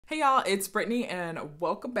Hey y'all, it's Brittany and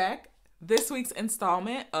welcome back. This week's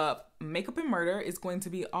installment of Makeup and Murder is going to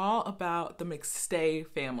be all about the McStay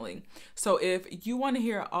family. So if you want to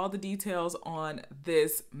hear all the details on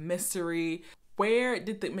this mystery, where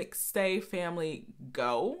did the McStay family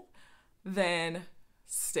go, then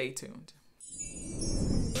stay tuned.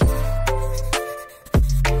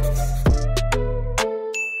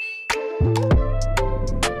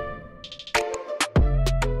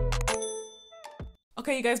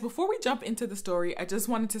 Okay, you guys, before we jump into the story, I just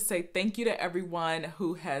wanted to say thank you to everyone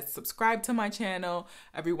who has subscribed to my channel,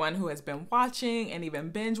 everyone who has been watching and even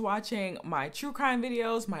binge watching my true crime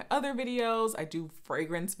videos, my other videos. I do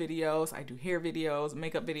fragrance videos, I do hair videos,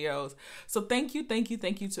 makeup videos. So thank you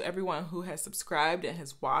to everyone who has subscribed and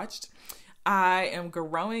has watched. I am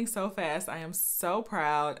growing so fast. I am so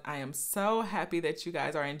proud. I am so happy that you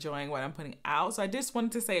guys are enjoying what I'm putting out. So I just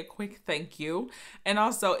wanted to say a quick thank you. And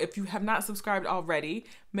also, if you have not subscribed already,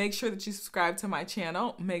 make sure that you subscribe to my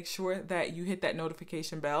channel. Make sure that you hit that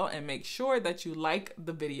notification bell and make sure that you like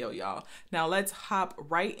the video, y'all. Now let's hop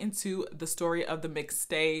right into the story of the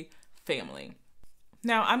McStay family.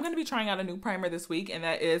 Now, I'm going to be trying out a new primer this week, and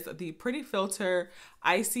that is the Pretty Filter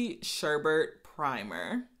Icy Sherbet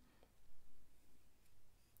Primer.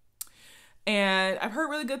 And I've heard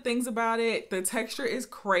really good things about it. The texture is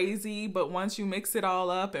crazy, but once you mix it all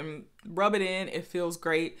up and rub it in, it feels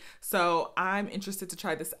great. So I'm interested to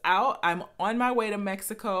try this out. I'm on my way to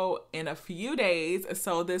Mexico in a few days,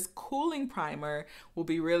 so this cooling primer will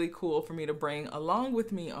be really cool for me to bring along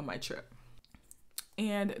with me on my trip.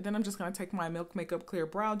 And then I'm just gonna take my Milk Makeup Clear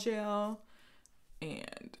Brow Gel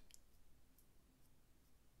and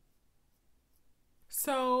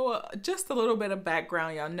so just a little bit of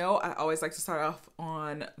background. Y'all know I always like to start off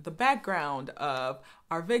on the background of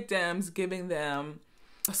our victims, giving them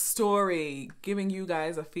a story, giving you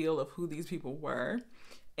guys a feel of who these people were.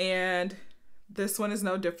 And this one is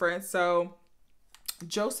no different. So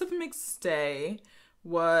Joseph McStay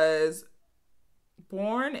was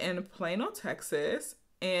born in Plano, Texas,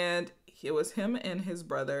 and it was him and his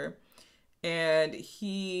brother. And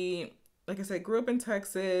he, like I said, grew up in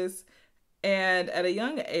Texas. And at a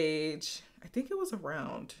young age, I think it was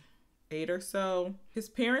around 8 or so, his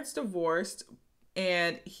parents divorced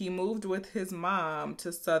and he moved with his mom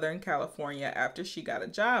to Southern California after she got a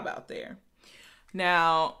job out there.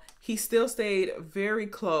 Now, he still stayed very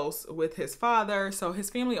close with his father, so his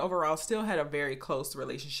family overall still had a very close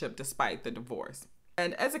relationship despite the divorce.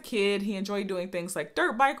 And as a kid, he enjoyed doing things like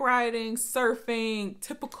dirt bike riding, surfing,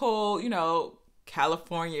 typical,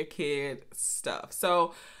 California kid stuff.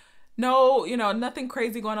 So no, nothing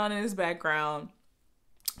crazy going on in his background.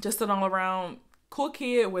 Just an all-around cool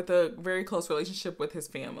kid with a very close relationship with his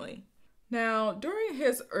family. Now, during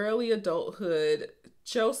his early adulthood,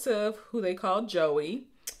 Joseph, who they called Joey,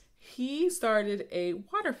 he started a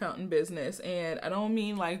water fountain business. And I don't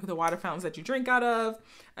mean like the water fountains that you drink out of.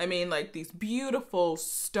 I mean like these beautiful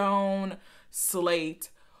stone slate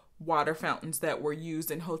water fountains that were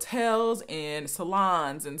used in hotels and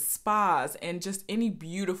salons and spas and just any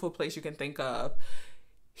beautiful place you can think of.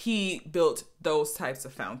 He built those types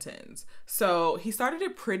of fountains. So he started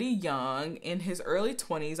it pretty young, in his early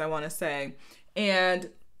 20s, I want to say,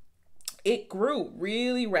 and it grew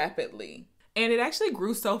really rapidly. And it actually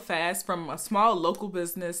grew so fast from a small local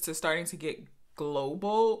business to starting to get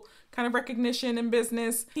global kind of recognition in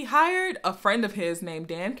business. He hired a friend of his named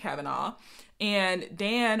Dan Kavanaugh, and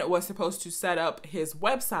Dan was supposed to set up his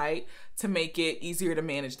website to make it easier to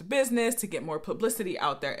manage the business, to get more publicity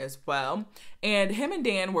out there as well. And him and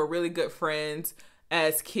Dan were really good friends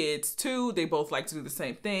as kids too. They both like to do the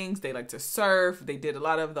same things. They like to surf. They did a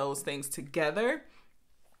lot of those things together.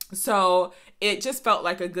 So it just felt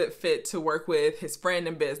like a good fit to work with his friend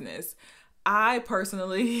in business. I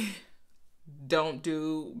personally don't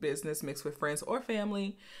do business mixed with friends or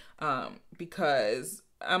family because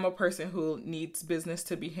I'm a person who needs business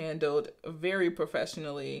to be handled very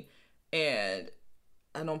professionally, and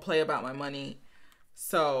I don't play about my money.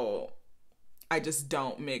 So I just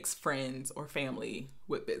don't mix friends or family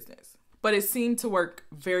with business. But it seemed to work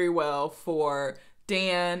very well for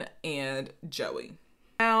Dan and Joey.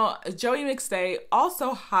 Now, Joey McStay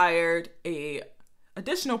also hired a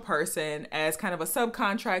additional person as kind of a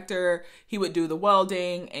subcontractor. He would do the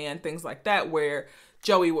welding and things like that, where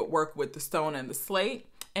Joey would work with the stone and the slate.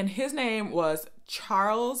 And his name was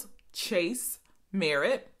Charles Chase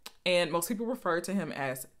Merritt, and most people refer to him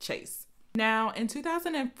as Chase. Now, in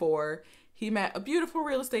 2004, he met a beautiful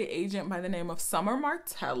real estate agent by the name of Summer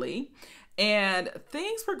Martelli, and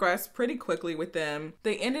things progressed pretty quickly with them.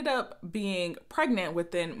 They ended up being pregnant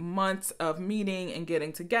within months of meeting and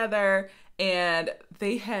getting together, and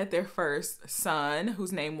they had their first son,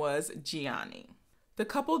 whose name was Gianni. The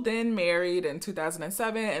couple then married in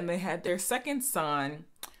 2007, and they had their second son,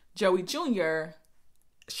 Joey Jr.,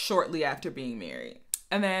 shortly after being married.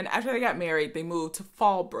 And then after they got married, they moved to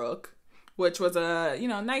Fallbrook, which was a,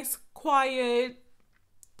 nice, quiet,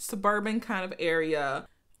 suburban kind of area.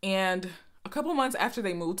 And a couple months after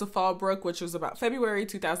they moved to Fallbrook, which was about February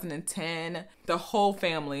 2010, the whole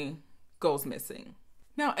family goes missing.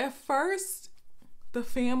 Now, at first, the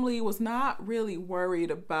family was not really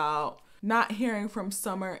worried about not hearing from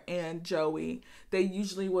Summer and Joey. They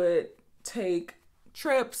usually would take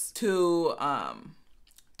trips to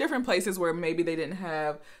different places where maybe they didn't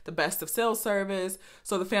have the best of cell service.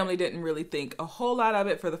 So the family didn't really think a whole lot of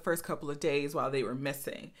it for the first couple of days while they were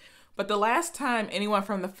missing. But the last time anyone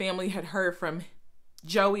from the family had heard from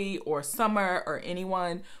Joey or Summer or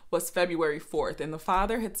anyone was February 4th. And the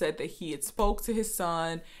father had said that he had spoke to his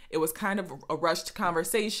son. It was kind of a rushed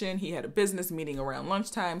conversation. He had a business meeting around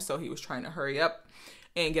lunchtime, so he was trying to hurry up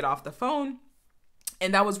and get off the phone.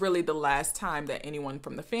 And that was really the last time that anyone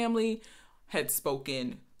from the family had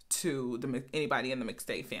spoken to anybody in the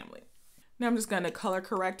McStay family. Now I'm just going to color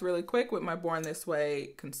correct really quick with my Born This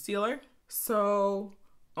Way concealer. So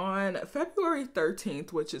on February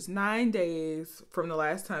 13th, which is 9 days from the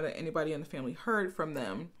last time that anybody in the family heard from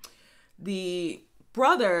them, the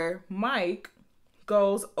brother, Mike,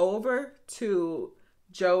 goes over to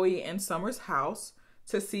Joey and Summer's house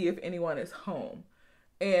to see if anyone is home.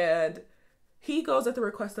 And he goes at the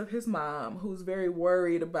request of his mom, who's very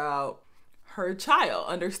worried about her child.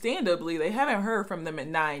 Understandably, they haven't heard from them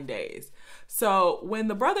in 9 days. So when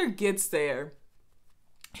the brother gets there,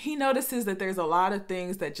 he notices that there's a lot of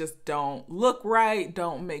things that just don't look right,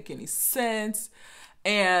 don't make any sense.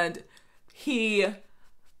 And he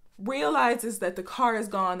realizes that the car is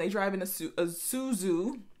gone. They drive in a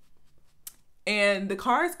Suzu, and the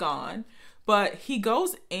car is gone. But he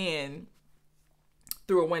goes in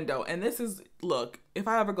through a window. And this is, look, if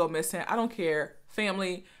I ever go missing, I don't care.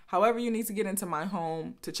 Family, however you need to get into my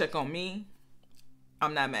home to check on me,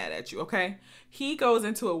 I'm not mad at you, okay? He goes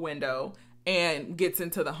into a window and gets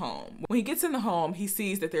into the home. When he gets in the home, he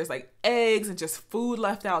sees that there's like eggs and just food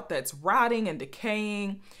left out that's rotting and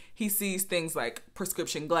decaying. He sees things like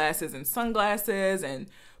prescription glasses and sunglasses and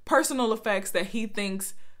personal effects that he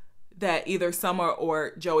thinks that either Summer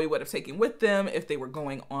or Joey would have taken with them if they were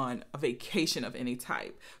going on a vacation of any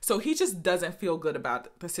type. So he just doesn't feel good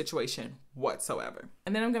about the situation whatsoever.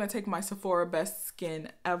 And then I'm going to take my Sephora Best Skin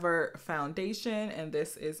Ever foundation, and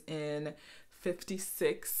this is in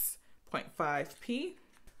 56.5p.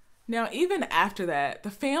 Now, even after that, the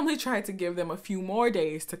family tried to give them a few more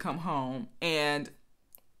days to come home, and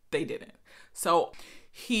they didn't. So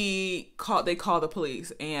they call the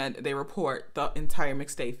police, and they report the entire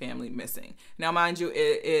McStay family missing. Now, mind you,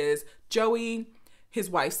 it is Joey, his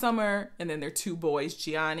wife Summer, and then their two boys,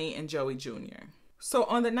 Gianni and Joey Jr. So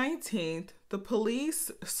on the 19th, the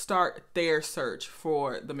police start their search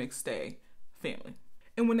for the McStay family.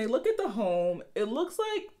 And when they look at the home, it looks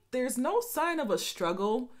like there's no sign of a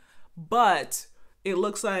struggle, but it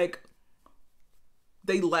looks like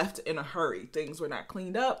they left in a hurry. Things were not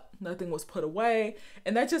cleaned up. Nothing was put away.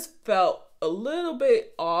 And that just felt a little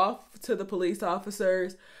bit off to the police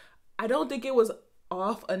officers. I don't think it was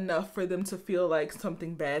off enough for them to feel like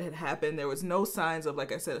something bad had happened. There was no signs of,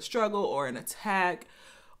 like I said, a struggle or an attack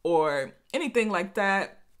or anything like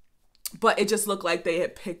that. But it just looked like they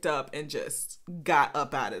had picked up and just got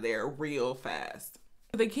up out of there real fast.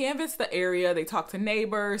 They canvassed the area. They talked to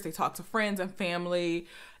neighbors. They talked to friends and family,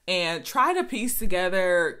 and try to piece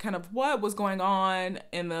together kind of what was going on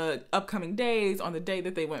in the upcoming days on the day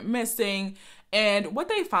that they went missing. And what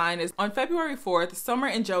they find is on February 4th, Summer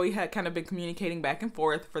and Joey had kind of been communicating back and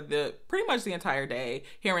forth for pretty much the entire day,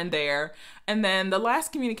 here and there. And then the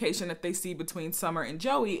last communication that they see between Summer and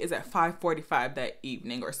Joey is at 5:45 that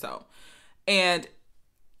evening or so. And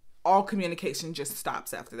all communication just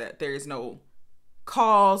stops after that. There is no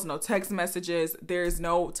calls, no text messages. There's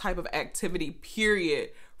no type of activity, period,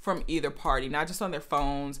 from either party, not just on their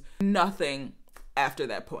phones, nothing after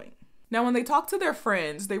that point. Now, when they talked to their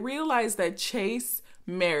friends, they realized that Chase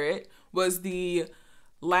Merritt was the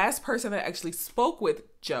last person that actually spoke with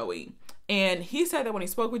Joey. And he said that when he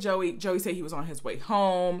spoke with Joey, Joey said he was on his way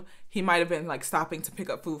home. He might have been like stopping to pick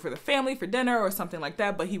up food for the family for dinner or something like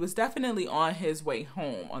that, but he was definitely on his way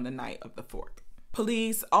home on the night of the 4th.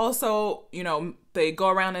 Police also, they go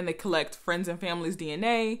around and they collect friends and family's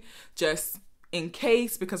DNA just in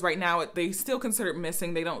case, because right now they still considered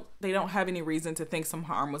missing. They don't have any reason to think some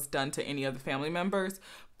harm was done to any of the family members,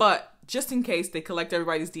 but just in case, they collect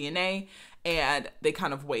everybody's DNA and they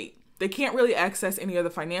kind of wait They can't really access any of the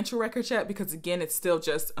financial records yet because, again, it's still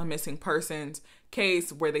just a missing persons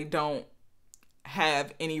case where they don't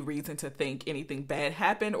have any reason to think anything bad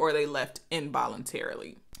happened or they left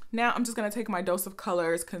involuntarily. Now I'm just going to take my Dose of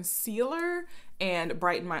Colors concealer and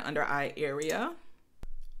brighten my under eye area.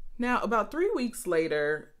 Now, about 3 weeks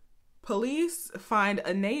later, police find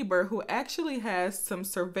a neighbor who actually has some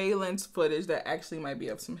surveillance footage that actually might be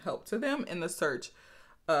of some help to them in the search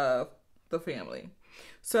of the family.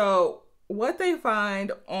 So what they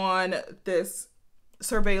find on this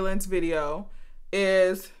surveillance video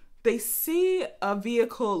is they see a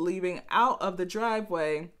vehicle leaving out of the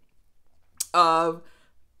driveway of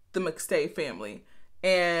the McStay family.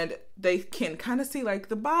 And they can kind of see like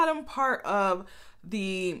the bottom part of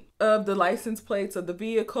the license plates of the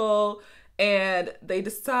vehicle. And they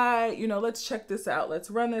decide, you know, let's check this out. Let's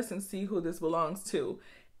run this and see who this belongs to.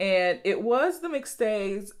 And it was the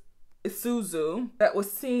McStay's Isuzu that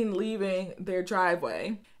was seen leaving their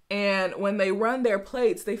driveway. And when they run their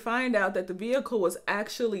plates, they find out that the vehicle was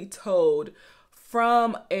actually towed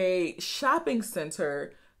from a shopping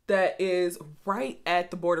center that is right at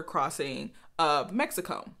the border crossing of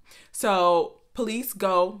Mexico. So police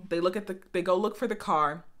go, they go look for the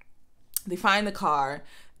car, they find the car,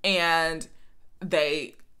 and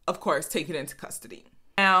they, of course, take it into custody.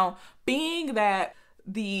 Now, being that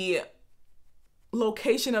the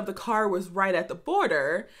location of the car was right at the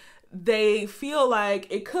border, they feel like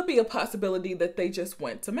it could be a possibility that they just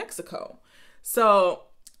went to Mexico. So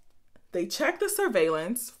they check the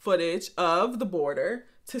surveillance footage of the border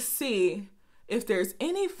to see if there's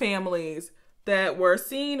any families that were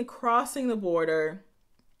seen crossing the border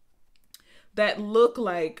that look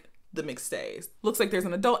like the McStays. Looks like there's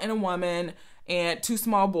an adult and a woman and 2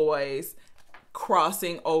 small boys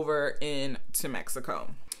crossing over into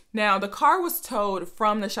Mexico. Now, the car was towed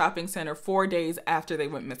from the shopping center 4 days after they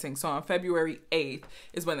went missing. So on February 8th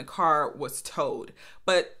is when the car was towed.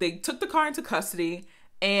 But they took the car into custody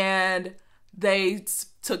and they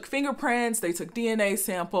took fingerprints, they took DNA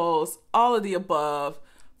samples, all of the above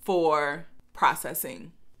for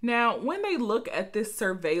processing. Now, when they look at this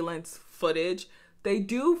surveillance footage, they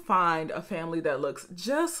do find a family that looks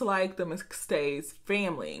just like the McStay's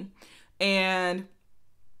family. And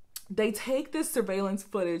they take this surveillance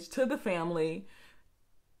footage to the family,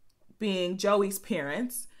 being Joey's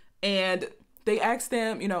parents, and they ask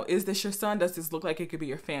them, you know, is this your son? Does this look like it could be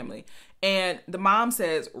your family? And the mom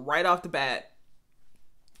says right off the bat,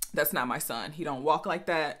 that's not my son. He don't walk like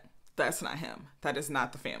that. That's not him. That is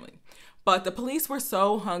not the family. But the police were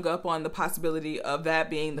so hung up on the possibility of that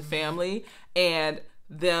being the family and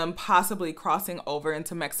them possibly crossing over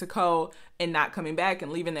into Mexico and not coming back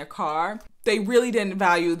and leaving their car. They really didn't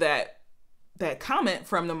value that comment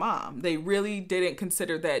from the mom. They really didn't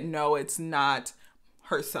consider that, no, it's not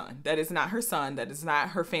her son. That is not her son. That is not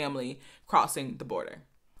her family crossing the border.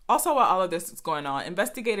 Also, while all of this is going on,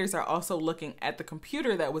 investigators are also looking at the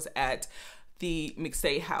computer that was at the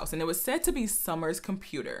McStay house, and it was said to be Summer's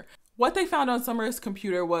computer. What they found on Summer's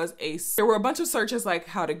computer was there were a bunch of searches like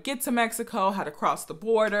how to get to Mexico, how to cross the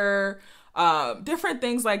border, different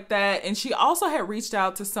things like that. And she also had reached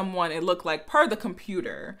out to someone, it looked like, per the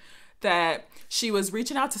computer, that she was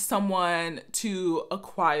reaching out to someone to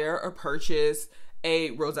acquire or purchase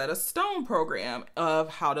a Rosetta Stone program of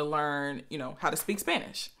how to learn, you know, how to speak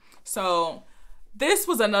Spanish. So this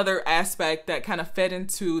was another aspect that kind of fed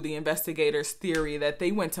into the investigators' theory that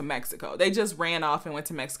they went to Mexico. They just ran off and went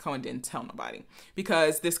to Mexico and didn't tell nobody,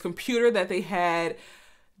 because this computer that they had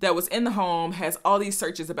that was in the home has all these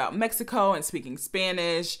searches about Mexico and speaking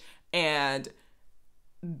Spanish. And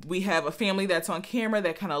we have a family that's on camera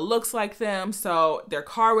that kind of looks like them. So their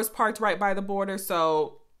car was parked right by the border.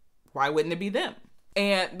 So why wouldn't it be them?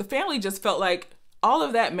 And the family just felt like all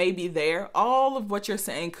of that may be there. All of what you're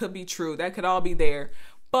saying could be true. That could all be there.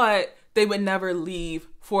 But they would never leave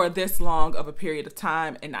for this long of a period of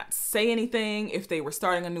time and not say anything. If they were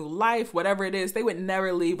starting a new life, whatever it is, they would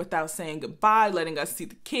never leave without saying goodbye, letting us see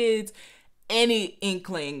the kids, any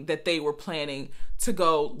inkling that they were planning to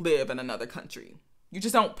go live in another country. You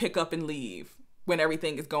just don't pick up and leave when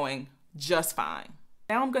everything is going just fine.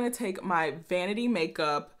 Now I'm going to take my Vanity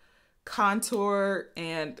makeup contour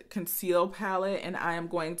and conceal palette, and I am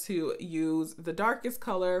going to use the darkest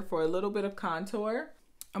color for a little bit of contour.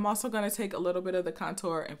 I'm also going to take a little bit of the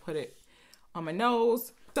contour and put it on my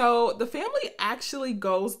nose. So the family actually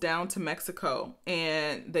goes down to Mexico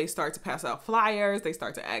and they start to pass out flyers. They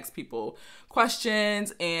start to ask people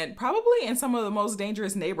questions, and probably in some of the most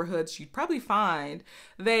dangerous neighborhoods you'd probably find,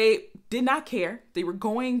 they did not care. They were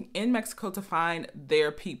going in Mexico to find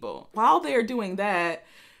their people. While they're doing that,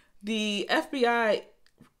 the FBI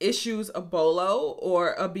issues a bolo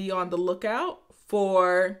or a be on the lookout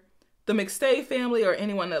for the McStay family or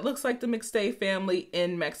anyone that looks like the McStay family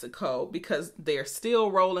in Mexico, because they're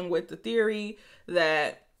still rolling with the theory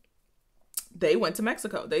that they went to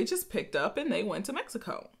Mexico. They just picked up and they went to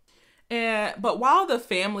Mexico. But while the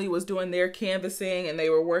family was doing their canvassing and they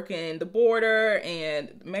were working the border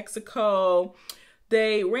and Mexico,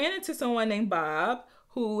 they ran into someone named Bob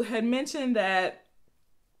who had mentioned that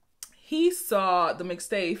he saw the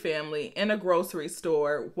McStay family in a grocery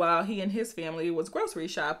store while he and his family was grocery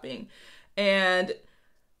shopping. And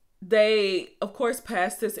they, of course,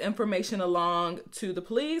 passed this information along to the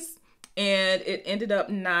police, and it ended up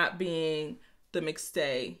not being the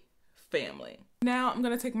McStay family. Now I'm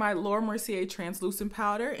going to take my Laura Mercier translucent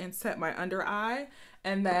powder and set my under eye.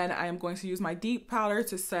 And then I am going to use my deep powder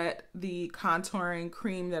to set the contouring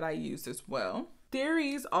cream that I used as well.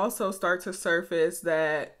 Theories also start to surface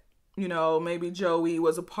that, you know, maybe Joey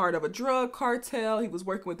was a part of a drug cartel. He was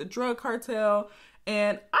working with the drug cartel.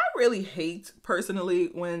 And I really hate, personally,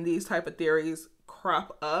 when these type of theories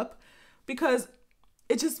crop up, because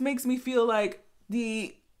it just makes me feel like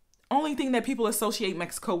the only thing that people associate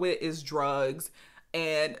Mexico with is drugs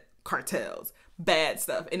and cartels, bad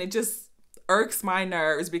stuff. And it just irks my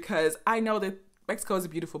nerves, because I know that Mexico is a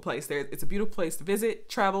beautiful place. It's a beautiful place to visit,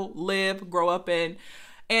 travel, live, grow up in.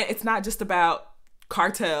 And it's not just about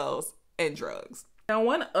cartels and drugs. Now,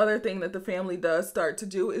 one other thing that the family does start to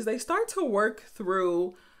do is they start to work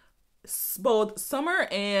through both Summer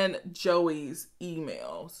and Joey's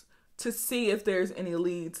emails to see if there's any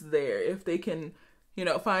leads there, if they can, you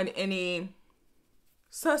know, find any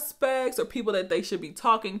suspects or people that they should be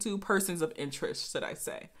talking to, persons of interest, should I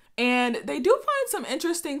say. And they do find some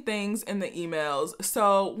interesting things in the emails.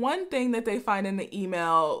 So one thing that they find in the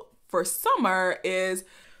email for Summer is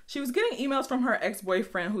she was getting emails from her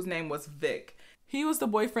ex-boyfriend whose name was Vic. He was the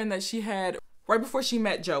boyfriend that she had right before she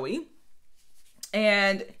met Joey.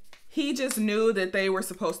 And he just knew that they were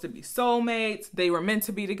supposed to be soulmates. They were meant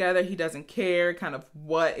to be together. He doesn't care kind of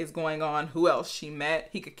what is going on, who else she met.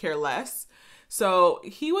 He could care less. So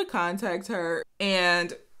he would contact her,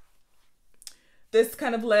 and this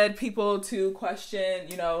kind of led people to question,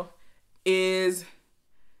 you know, is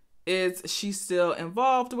she still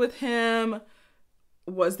involved with him?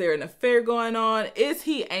 Was there an affair going on? Is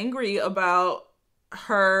he angry about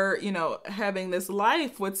her, you know, having this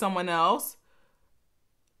life with someone else?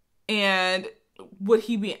 And would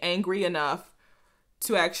he be angry enough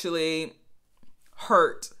to actually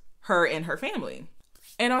hurt her and her family?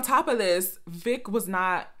 And on top of this, Vic was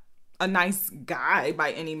not a nice guy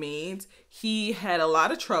by any means. He had a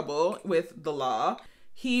lot of trouble with the law.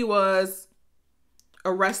 He was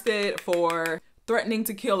arrested for threatening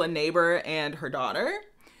to kill a neighbor and her daughter.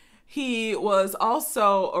 He was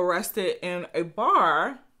also arrested in a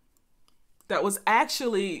bar that was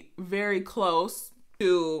actually very close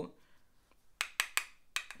to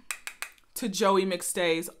Joey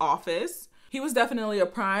McStay's office. He was definitely a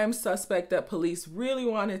prime suspect that police really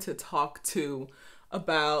wanted to talk to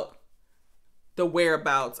about the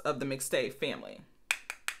whereabouts of the McStay family.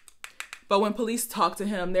 But when police talk to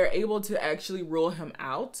him, they're able to actually rule him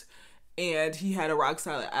out, and he had a rock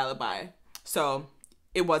solid alibi. So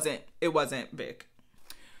it wasn't Vic.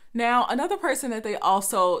 Now, another person that they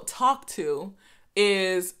also talk to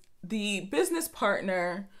is the business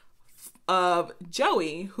partner of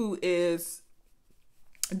Joey, who is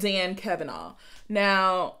Dan Kavanaugh.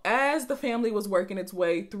 Now, as the family was working its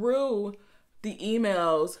way through the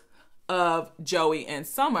emails of Joey and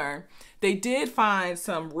Summer, they did find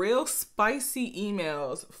some real spicy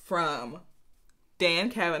emails from Dan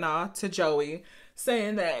Kavanaugh to Joey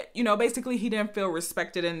saying that, you know, basically he didn't feel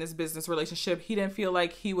respected in this business relationship. He didn't feel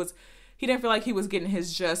like he was getting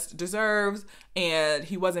his just deserves, and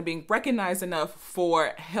he wasn't being recognized enough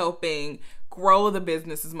for helping grow the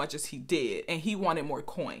business as much as he did, and he wanted more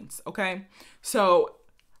coins. Okay, so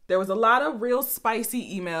there was a lot of real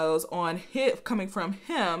spicy emails coming from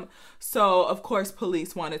him. So of course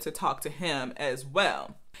police wanted to talk to him as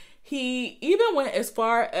well. He even went as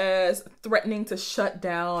far as threatening to shut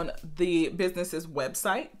down the business's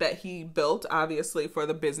website that he built, obviously, for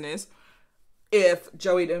the business, if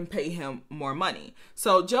Joey didn't pay him more money.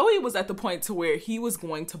 So Joey was at the point to where he was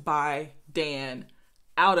going to buy Dan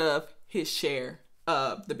out of his share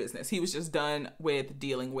of the business. He was just done with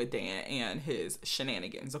dealing with Dan and his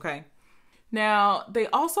shenanigans, okay? Now, they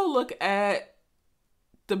also look at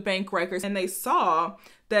the bank records, and they saw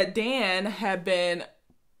that Dan had been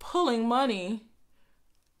pulling money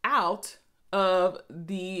out of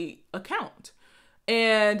the account.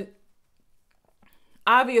 And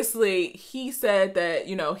Obviously, he said that,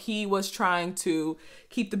 you know, he was trying to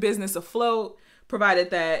keep the business afloat, provided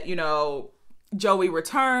that, you know, Joey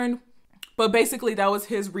returned. But basically, that was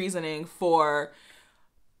his reasoning for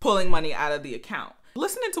pulling money out of the account.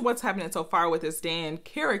 Listening to what's happening so far with this Dan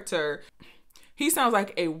character, he sounds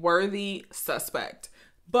like a worthy suspect.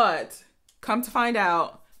 But come to find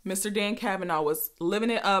out, Mr. Dan Cavanaugh was living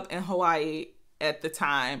it up in Hawaii at the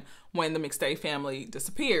time when the McStay family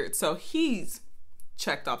disappeared. So he's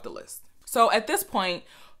checked off the list. So at this point,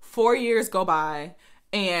 4 years go by,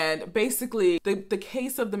 and basically the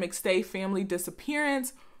case of the McStay family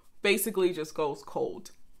disappearance basically just goes cold.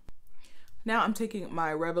 Now I'm taking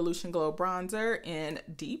my Revolution Glow bronzer in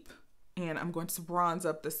Deep, and I'm going to bronze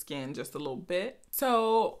up the skin just a little bit.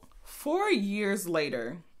 So 4 years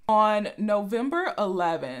later, on November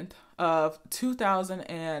 11th of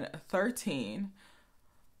 2013,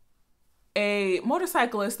 a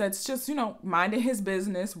motorcyclist that's just, you know, minding his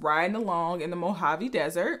business, riding along in the Mojave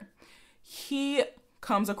Desert, he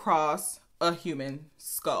comes across a human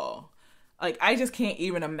skull. Like, I just can't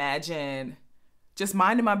even imagine just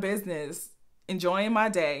minding my business, enjoying my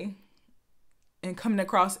day, and coming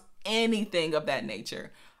across anything of that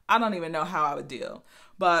nature. I don't even know how I would deal.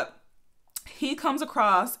 But he comes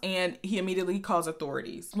across and he immediately calls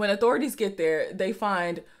authorities. When authorities get there, they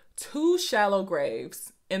find 2 shallow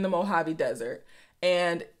graves in the Mojave Desert.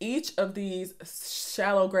 And each of these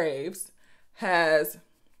shallow graves has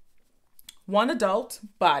one adult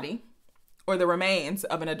body, or the remains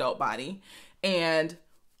of an adult body, and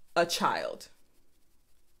a child.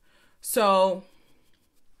 So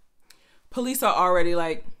police are already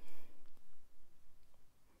like,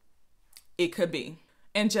 it could be.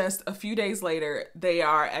 And just a few days later, they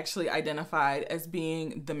are actually identified as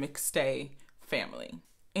being the McStay family.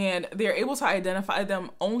 And they're able to identify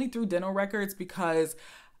them only through dental records because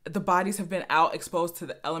the bodies have been out exposed to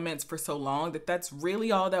the elements for so long that that's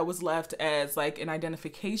really all that was left as like an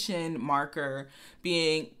identification marker,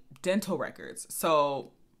 being dental records.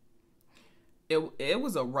 So it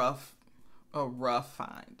was a rough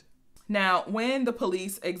find. Now, when the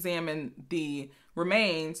police examine the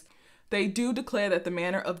remains, they do declare that the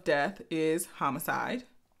manner of death is homicide.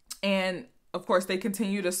 And of course, they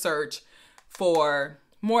continue to search for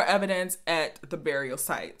more evidence at the burial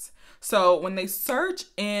sites. So when they search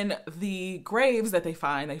in the graves that they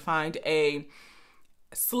find a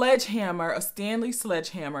sledgehammer, a Stanley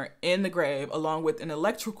sledgehammer in the grave, along with an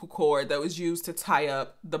electrical cord that was used to tie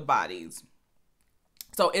up the bodies.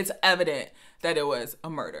 So it's evident that it was a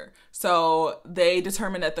murder. So they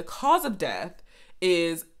determined that the cause of death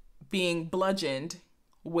is being bludgeoned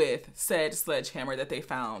with said sledgehammer that they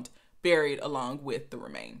found buried along with the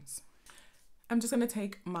remains. I'm just going to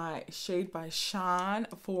take my Shade by Sean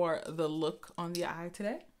for the look on the eye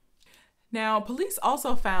today. Now, police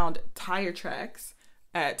also found tire tracks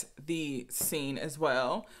at the scene as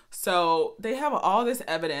well. So they have all this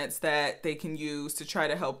evidence that they can use to try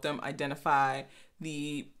to help them identify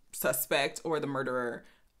the suspect or the murderer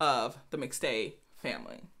of the McStay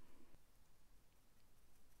family.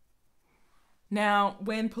 Now,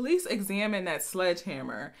 when police examine that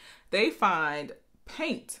sledgehammer, they find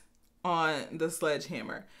paint on the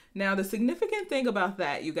sledgehammer. Now, the significant thing about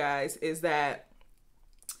that, you guys, is that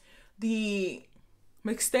the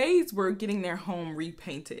McStays were getting their home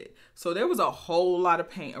repainted. So there was a whole lot of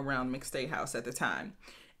paint around McStay house at the time.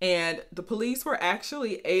 And the police were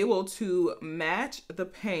actually able to match the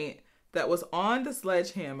paint that was on the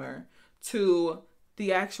sledgehammer to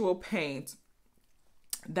the actual paint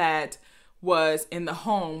that was in the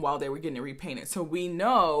home while they were getting it repainted. So we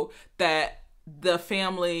know that the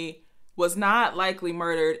family was not likely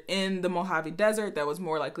murdered in the Mojave Desert. That was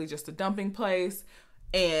more likely just a dumping place,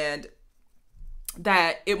 and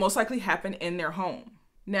that it most likely happened in their home.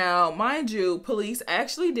 Now, mind you, police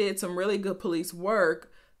actually did some really good police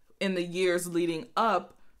work in the years leading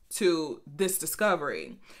up to this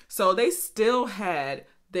discovery. So they still had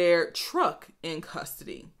their truck in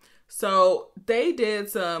custody. So they did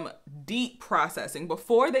some deep processing.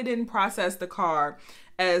 Before, they didn't process the car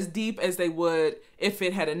as deep as they would if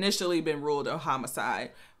it had initially been ruled a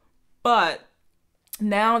homicide. But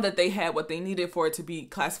now that they had what they needed for it to be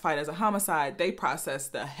classified as a homicide, they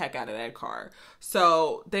processed the heck out of that car.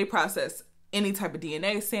 So they processed any type of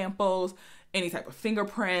DNA samples, any type of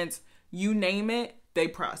fingerprints, you name it, they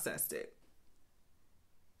processed it.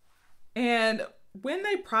 And when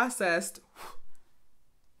they processed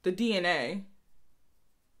the DNA,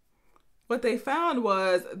 what they found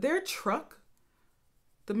was their truck,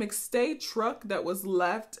 the McStay truck that was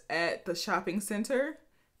left at the shopping center,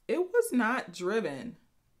 it was not driven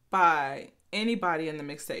by anybody in the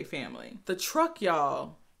McStay family. The truck,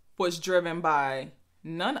 y'all, was driven by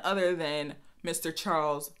none other than Mr.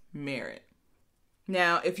 Charles Merritt.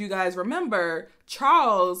 Now, if you guys remember,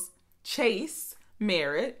 Charles Chase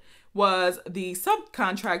Merritt was the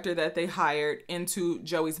subcontractor that they hired into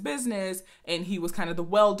Joey's business, and he was kind of the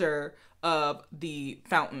welder of the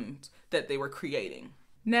fountains that they were creating.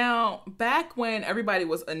 Now, back when everybody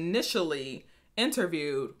was initially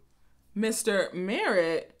interviewed, Mr.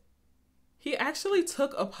 Merritt, he actually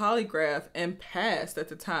took a polygraph and passed at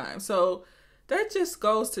the time. So that just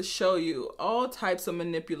goes to show you all types of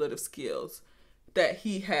manipulative skills that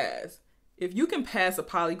he has. If you can pass a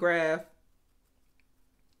polygraph,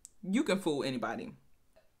 you can fool anybody.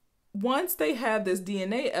 Once they have this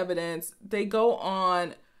DNA evidence, they go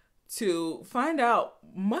on to find out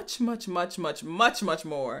much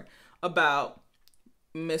more about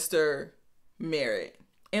Mr. Merritt.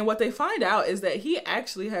 And what they find out is that he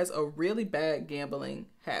actually has a really bad gambling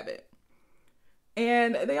habit.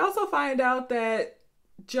 And they also find out that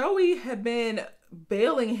Joey had been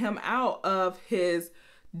bailing him out of his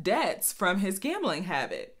debts from his gambling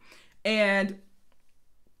habit. And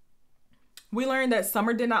we learned that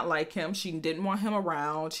Summer did not like him. She didn't want him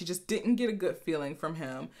around. She just didn't get a good feeling from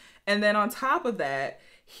him. And then on top of that,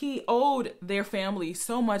 he owed their family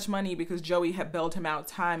so much money because Joey had bailed him out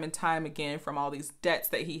time and time again from all these debts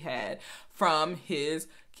that he had from his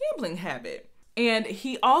gambling habit. And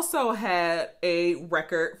he also had a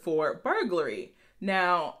record for burglary.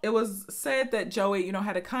 Now, it was said that Joey,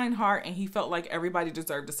 had a kind heart and he felt like everybody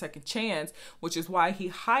deserved a second chance, which is why he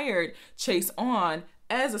hired Chase on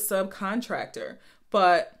as a subcontractor.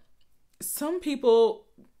 But some people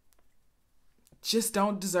just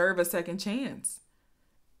don't deserve a second chance.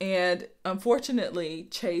 And unfortunately,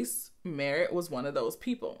 Chase Merritt was one of those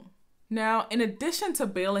people. Now, in addition to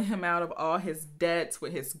bailing him out of all his debts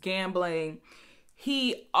with his gambling,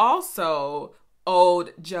 he also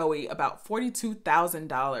owed Joey about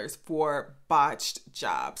 $42,000 for botched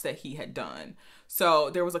jobs that he had done. So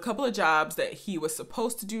there was a couple of jobs that he was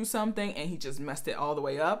supposed to do something and he just messed it all the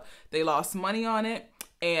way up. They lost money on it.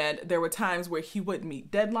 And there were times where he wouldn't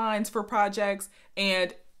meet deadlines for projects.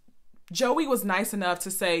 And Joey was nice enough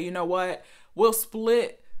to say, you know what, we'll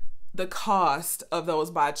split the cost of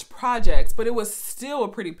those botched projects, but it was still a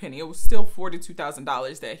pretty penny. It was still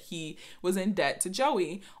 $42,000 that he was in debt to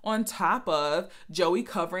Joey, on top of Joey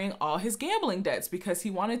covering all his gambling debts because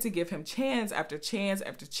he wanted to give him chance after chance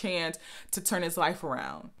after chance to turn his life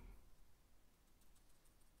around.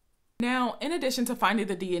 Now, in addition to finding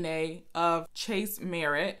the DNA of Chase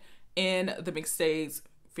Merritt in the McStay's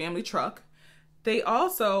family truck, they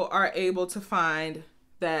also are able to find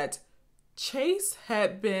that Chase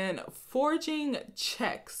had been forging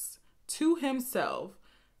checks to himself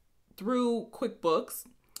through QuickBooks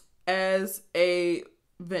as a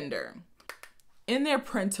vendor. In their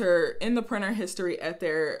printer, in the printer history at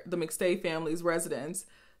the McStay family's residence,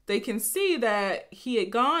 they can see that he had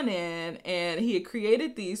gone in and he had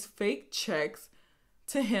created these fake checks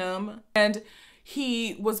to him. And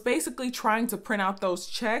he was basically trying to print out those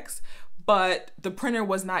checks, but the printer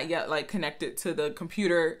was not yet connected to the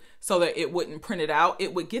computer so that it wouldn't print it out.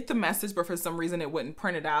 It would get the message, but for some reason it wouldn't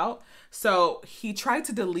print it out. So he tried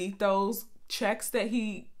to delete those checks that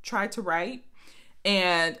he tried to write.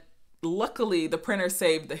 And luckily the printer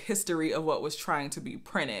saved the history of what was trying to be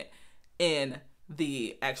printed in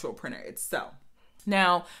the actual printer itself.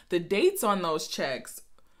 Now, the dates on those checks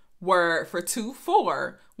were for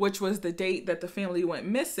 2/4, which was the date that the family went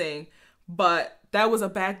missing, but that was a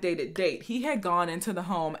backdated date. He had gone into the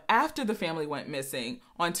home after the family went missing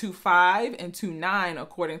on 2/5 and 2/9,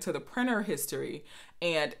 according to the printer history.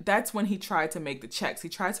 And that's when he tried to make the checks. He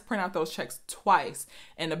tried to print out those checks twice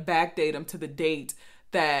and to backdate them to the date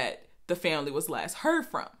that the family was last heard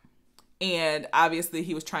from. And obviously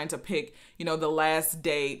he was trying to pick, the last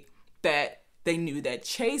date that they knew that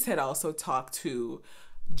Chase had also talked to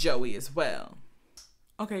Joey as well.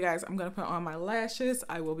 Okay, guys, I'm going to put on my lashes.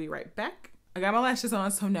 I will be right back. I got my lashes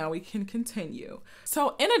on, so now we can continue.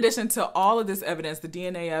 So in addition to all of this evidence, the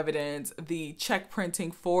DNA evidence, the check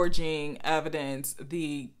printing, forging evidence,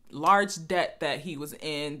 the large debt that he was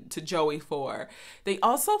in to Joey for, they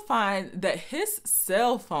also find that his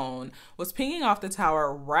cell phone was pinging off the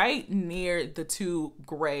tower right near the two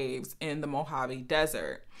graves in the Mojave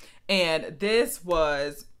Desert. And this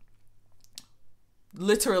was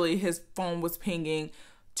literally, his phone was pinging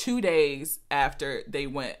 2 days after they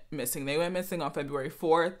went missing. They went missing on February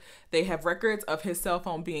 4th. They have records of his cell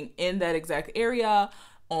phone being in that exact area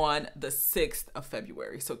on the 6th of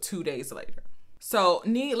February, so 2 days later. So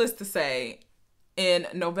needless to say, in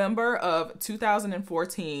November of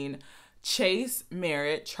 2014, Charles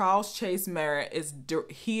Chase Merritt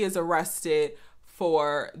is arrested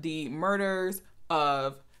for the murders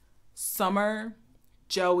of Summer,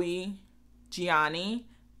 Joey, Gianni,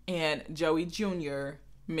 and Joey Jr.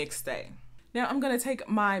 McStay. Now I'm going to take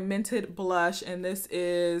my Mented blush, and this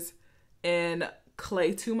is in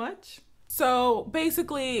Clay Too Much. So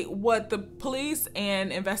basically what the police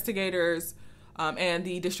and investigators and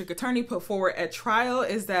the district attorney put forward at trial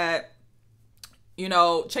is that, you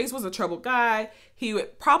know, Chase was a troubled guy. He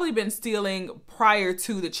had probably been stealing prior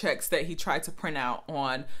to the checks that he tried to print out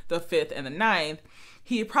on the 5th and the 9th.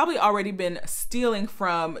 He had probably already been stealing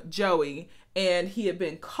from Joey, and he had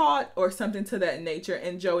been caught or something to that nature,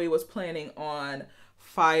 and Joey was planning on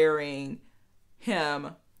firing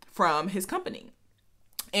him from his company.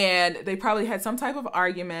 And they probably had some type of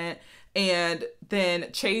argument, and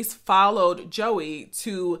then Chase followed Joey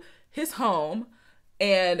to his home,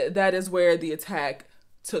 and that is where the attack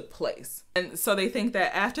took place. And so they think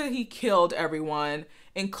that after he killed everyone,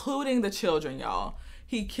 including the children, y'all,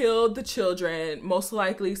 he killed the children most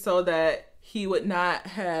likely so that he would not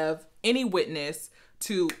have any witness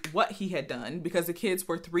to what he had done, because the kids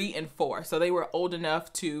were 3 and 4. So they were old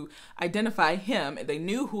enough to identify him. They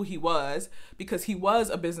knew who he was because he was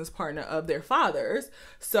a business partner of their father's.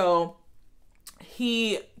 So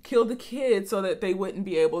he killed the kids so that they wouldn't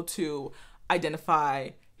be able to identify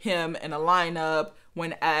him in a lineup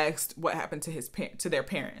when asked what happened to their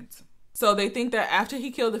parents. So they think that after he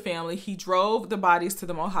killed the family, he drove the bodies to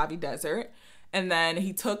the Mojave Desert, and then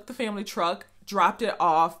he took the family truck, dropped it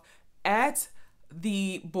off at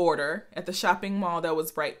the border, at the shopping mall that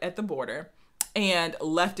was right at the border, and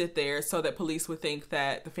left it there so that police would think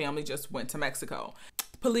that the family just went to Mexico.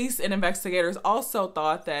 Police and investigators also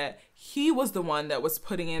thought that he was the one that was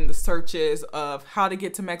putting in the searches of how to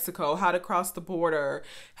get to Mexico, how to cross the border,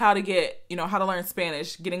 how to get, you know, how to learn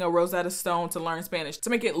Spanish, getting a Rosetta Stone to learn Spanish, to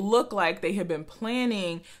make it look like they had been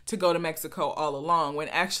planning to go to Mexico all along, when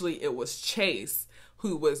actually it was Chase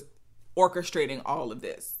who was orchestrating all of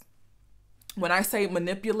this. When I say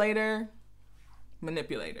manipulator.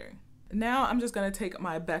 Now I'm just going to take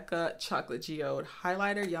my Becca Chocolate Geode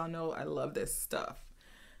highlighter. Y'all know I love this stuff.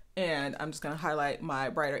 And I'm just going to highlight my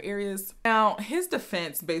brighter areas. Now, his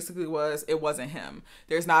defense basically was it wasn't him.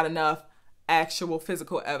 There's not enough actual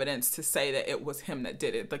physical evidence to say that it was him that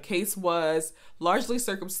did it. The case was largely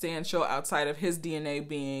circumstantial outside of his DNA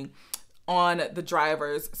being on the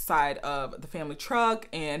driver's side of the family truck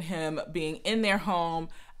and him being in their home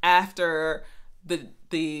after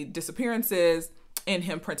the disappearances, and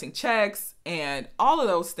him printing checks and all of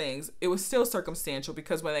those things. It was still circumstantial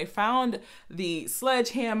because when they found the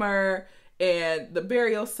sledgehammer and the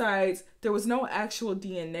burial sites, there was no actual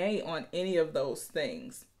DNA on any of those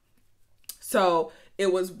things. So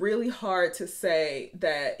it was really hard to say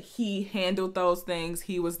that he handled those things.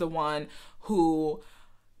 He was the one who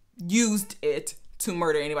used it to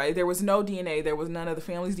murder anybody. There was no DNA. There was none of the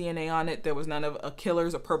family's DNA on it. There was none of a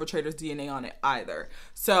killer's or perpetrator's DNA on it either.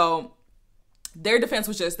 So their defense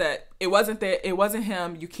was just that it wasn't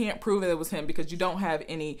him. You can't prove it was him because you don't have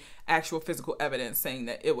any actual physical evidence saying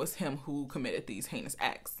that it was him who committed these heinous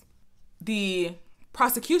acts. The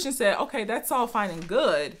prosecution said, okay, that's all fine and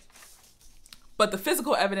good, but the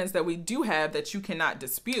physical evidence that we do have that you cannot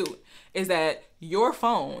dispute is that your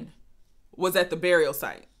phone was at the burial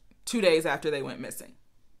site 2 days after they went missing.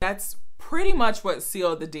 That's pretty much what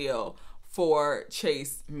sealed the deal for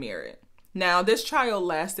Chase Merritt. Now, this trial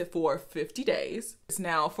lasted for 50 days.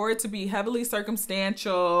 Now, for it to be heavily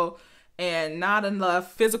circumstantial and not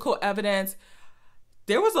enough physical evidence,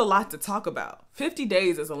 there was a lot to talk about. 50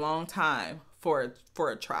 days is a long time for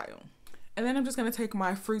a trial. And then I'm just going to take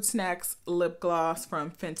my Fruit Snacks lip gloss from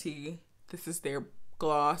Fenty. This is their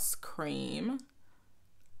gloss cream.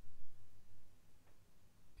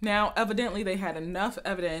 Now, evidently, they had enough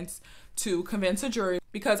evidence to convince a jury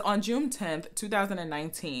because on June 10th,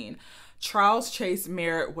 2019, Charles Chase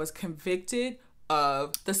Merritt was convicted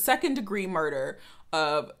of the second-degree murder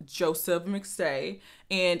of Joseph McStay,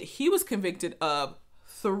 and he was convicted of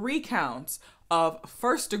 3 counts of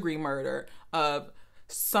first-degree murder of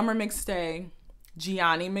Summer McStay,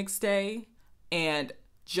 Gianni McStay, and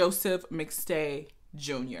Joseph McStay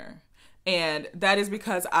Jr. And that is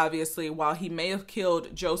because, obviously, while he may have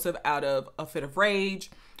killed Joseph out of a fit of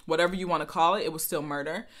rage, whatever you want to call it, it was still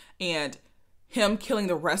murder. And him killing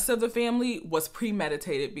the rest of the family was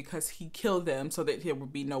premeditated because he killed them so that there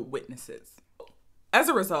would be no witnesses. As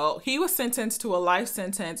a result, he was sentenced to a life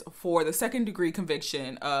sentence for the second-degree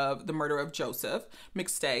conviction of the murder of Joseph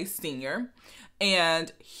McStay Sr.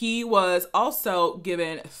 And he was also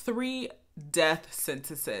given 3 death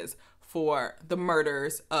sentences for the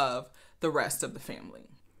murders of the rest of the family.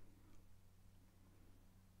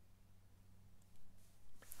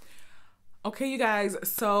 Okay, you guys,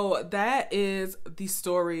 so that is the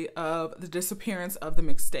story of the disappearance of the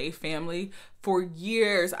McStay family. For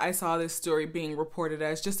years, I saw this story being reported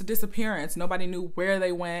as just a disappearance. Nobody knew where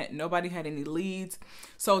they went. Nobody had any leads.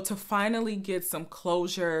 So to finally get some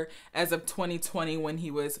closure as of 2020, when he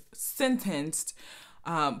was sentenced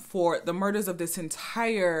for the murders of this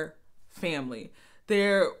entire family,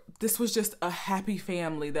 this was just a happy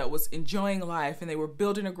family that was enjoying life, and they were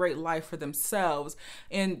building a great life for themselves.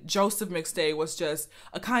 And Joseph McStay was just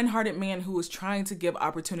a kind-hearted man who was trying to give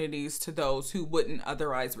opportunities to those who wouldn't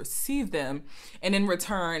otherwise receive them. And in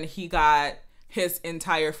return, he got his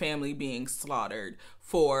entire family being slaughtered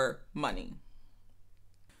for money.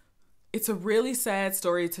 It's a really sad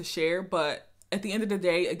story to share, but at the end of the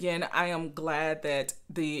day, again, I am glad that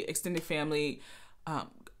the extended family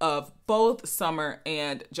of both Summer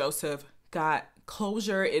and Joseph got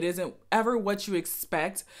closure. It isn't ever what you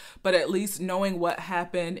expect, but at least knowing what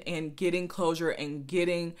happened and getting closure and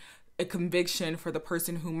getting a conviction for the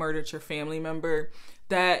person who murdered your family member,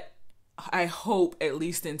 that I hope at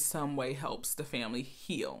least in some way helps the family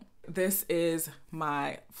heal. This is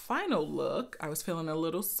my final look. I was feeling a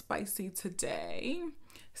little spicy today,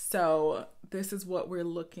 so this is what we're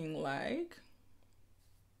looking like.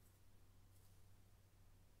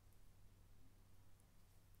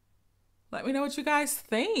 Let me know what you guys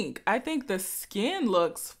think. I think the skin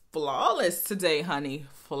looks flawless today, honey.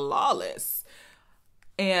 Flawless.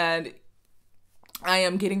 And I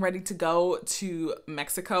am getting ready to go to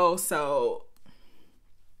Mexico. So,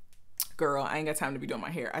 girl, I ain't got time to be doing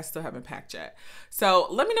my hair. I still haven't packed yet. So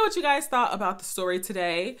let me know what you guys thought about the story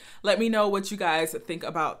today. Let me know what you guys think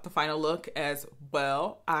about the final look as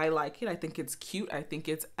well. I like it. I think it's cute. I think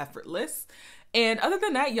it's effortless. And other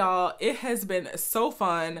than that, y'all, it has been so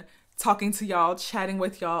fun talking to y'all, chatting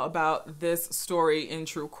with y'all about this story in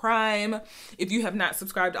true crime. If you have not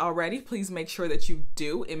subscribed already, please make sure that you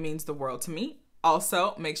do. It means the world to me.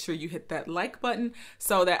 Also, make sure you hit that like button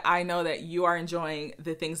so that I know that you are enjoying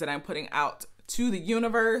the things that I'm putting out to the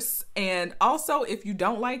universe. And also, if you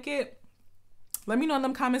don't like it, let me know in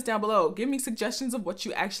them comments down below. Give me suggestions of what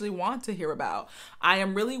you actually want to hear about. I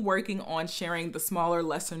am really working on sharing the smaller,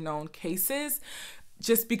 lesser known cases,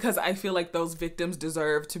 just because I feel like those victims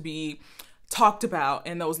deserve to be talked about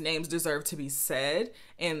and those names deserve to be said,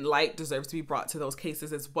 and light deserves to be brought to those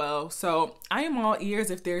cases as well. So I am all ears.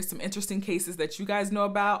 If there's some interesting cases that you guys know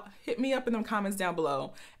about, hit me up in the comments down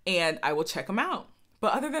below and I will check them out.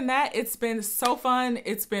 But other than that, it's been so fun.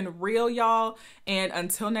 It's been real, y'all. And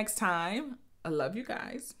until next time, I love you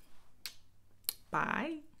guys.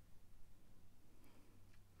 Bye.